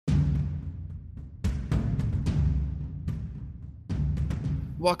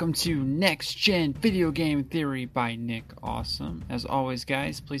Welcome to Next Gen Video Game Theory by Nick Awesome. As always,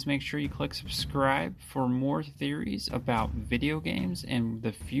 guys, please make sure you click subscribe for more theories about video games and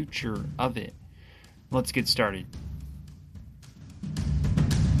the future of it. Let's get started.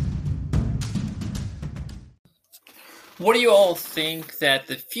 What do you all think that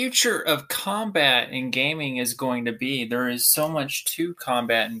the future of combat in gaming is going to be? There is so much to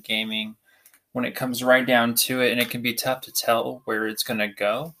combat in gaming when it comes right down to it, and it can be tough to tell where it's going to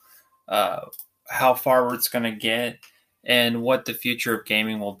go, how far it's going to get, and what the future of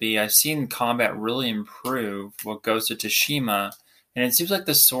gaming will be. I've seen combat really improve with Ghost of Tsushima, and it seems like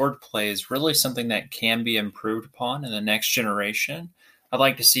the sword play is really something that can be improved upon in the next generation. I'd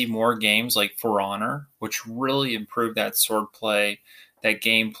like to see more games like For Honor, which really improve that sword play, that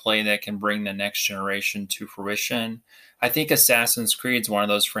gameplay that can bring the next generation to fruition. I think Assassin's Creed is one of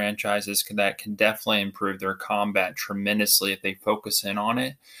those franchises that can definitely improve their combat tremendously if they focus in on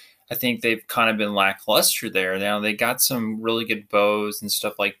it. I think they've kind of been lackluster there. Now they got some really good bows and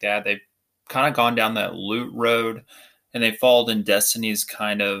stuff like that. They've kind of gone down that loot road, and they followed in Destiny's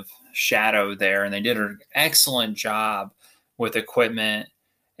kind of shadow there, and they did an excellent job with equipment,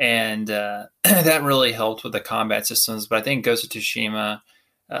 and that really helped with the combat systems. But I think Ghost of Tsushima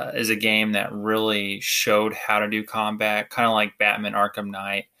is a game that really showed how to do combat, kind of like Batman Arkham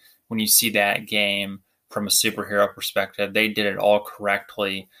Knight. When you see that game from a superhero perspective, they did it all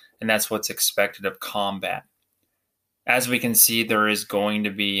correctly, and that's what's expected of combat. As we can see, there is going to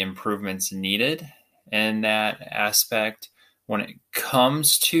be improvements needed in that aspect when it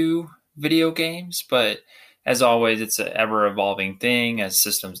comes to video games, but as always, it's an ever-evolving thing as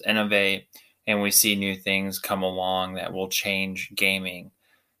systems innovate and we see new things come along that will change gaming.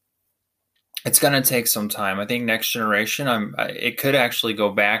 It's going to take some time. I think next generation, it could actually go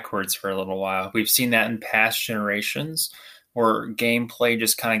backwards for a little while. We've seen that in past generations where gameplay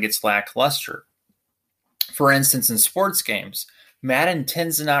just kind of gets lackluster. For instance, in sports games, Madden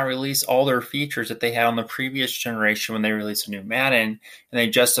tends to not release all their features that they had on the previous generation when they release a new Madden, and they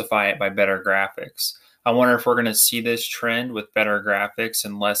justify it by better graphics. I wonder if we're going to see this trend with better graphics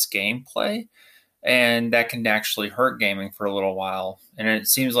and less gameplay, and that can actually hurt gaming for a little while. And it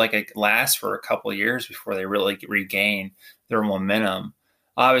seems like it lasts for a couple of years before they really regain their momentum.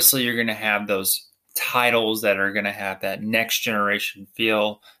 Obviously, you're going to have those titles that are going to have that next generation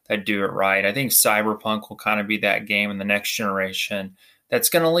feel that do it right. I think Cyberpunk will kind of be that game in the next generation that's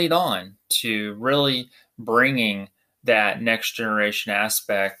going to lead on to really bringing that next generation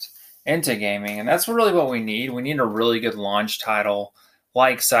aspect into gaming. And that's really what we need. We need a really good launch title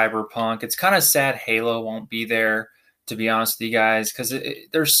like Cyberpunk. It's kind of sad Halo won't be there, to be honest with you guys, because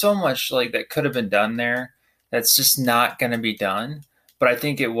there's so much like that could have been done there that's just not going to be done. But I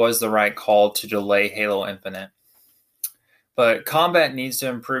think it was the right call to delay Halo Infinite. But combat needs to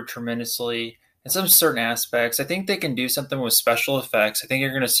improve tremendously in some certain aspects. I think they can do something with special effects. I think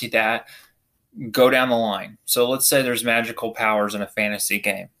you're going to see that go down the line. So let's say there's magical powers in a fantasy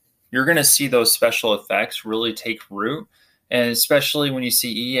game. You're going to see those special effects really take root, and especially when you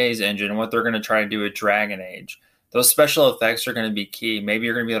see EA's engine and what they're going to try to do with Dragon Age. Those special effects are going to be key. Maybe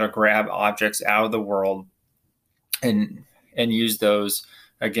you're going to be able to grab objects out of the world and use those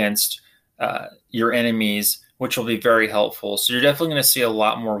against your enemies, which will be very helpful. So you're definitely going to see a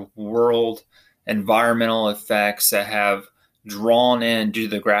lot more world environmental effects that have drawn in due to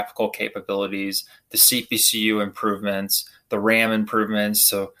the graphical capabilities, the CPU improvements, the RAM improvements.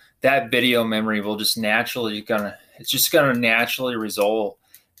 So that video memory will just naturally naturally result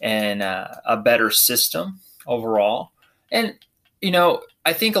in a better system overall. And,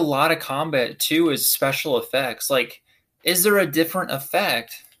 I think a lot of combat too is special effects. Like, is there a different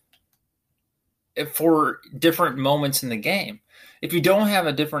effect for different moments in the game? If you don't have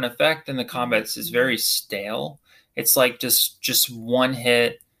a different effect, then the combat is very stale. It's like just one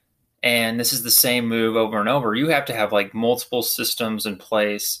hit, and this is the same move over and over. You have to have like multiple systems in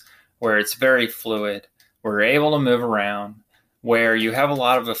place where it's very fluid, where you're able to move around, where you have a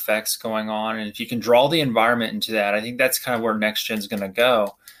lot of effects going on. And if you can draw the environment into that, I think that's kind of where next gen is going to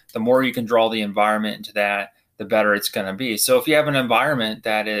go. The more you can draw the environment into that, the better it's going to be. So if you have an environment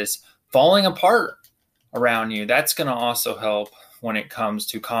that is falling apart around you, that's going to also help when it comes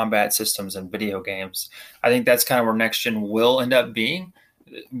to combat systems and video games. I think that's kind of where next gen will end up being.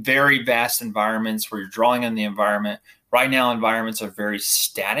 Very vast environments where you're drawing on the environment. Right now, environments are very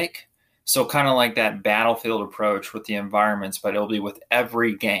static. So kind of like that Battlefield approach with the environments, but it'll be with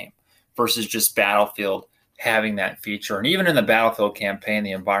every game versus just Battlefield having that feature. And even in the Battlefield campaign,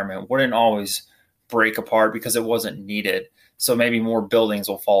 the environment wouldn't always break apart because it wasn't needed. So maybe more buildings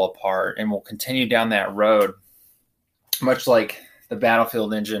will fall apart, and we'll continue down that road, much like the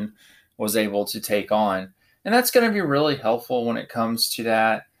Battlefield engine was able to take on. And that's going to be really helpful when it comes to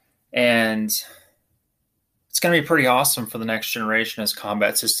that. And it's going to be pretty awesome for the next generation as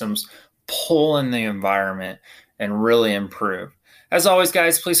combat systems pull in the environment and really improve. As always,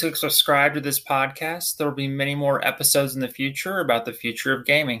 guys, please click subscribe to this podcast. There will be many more episodes in the future about the future of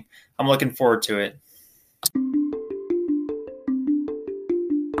gaming. I'm looking forward to it.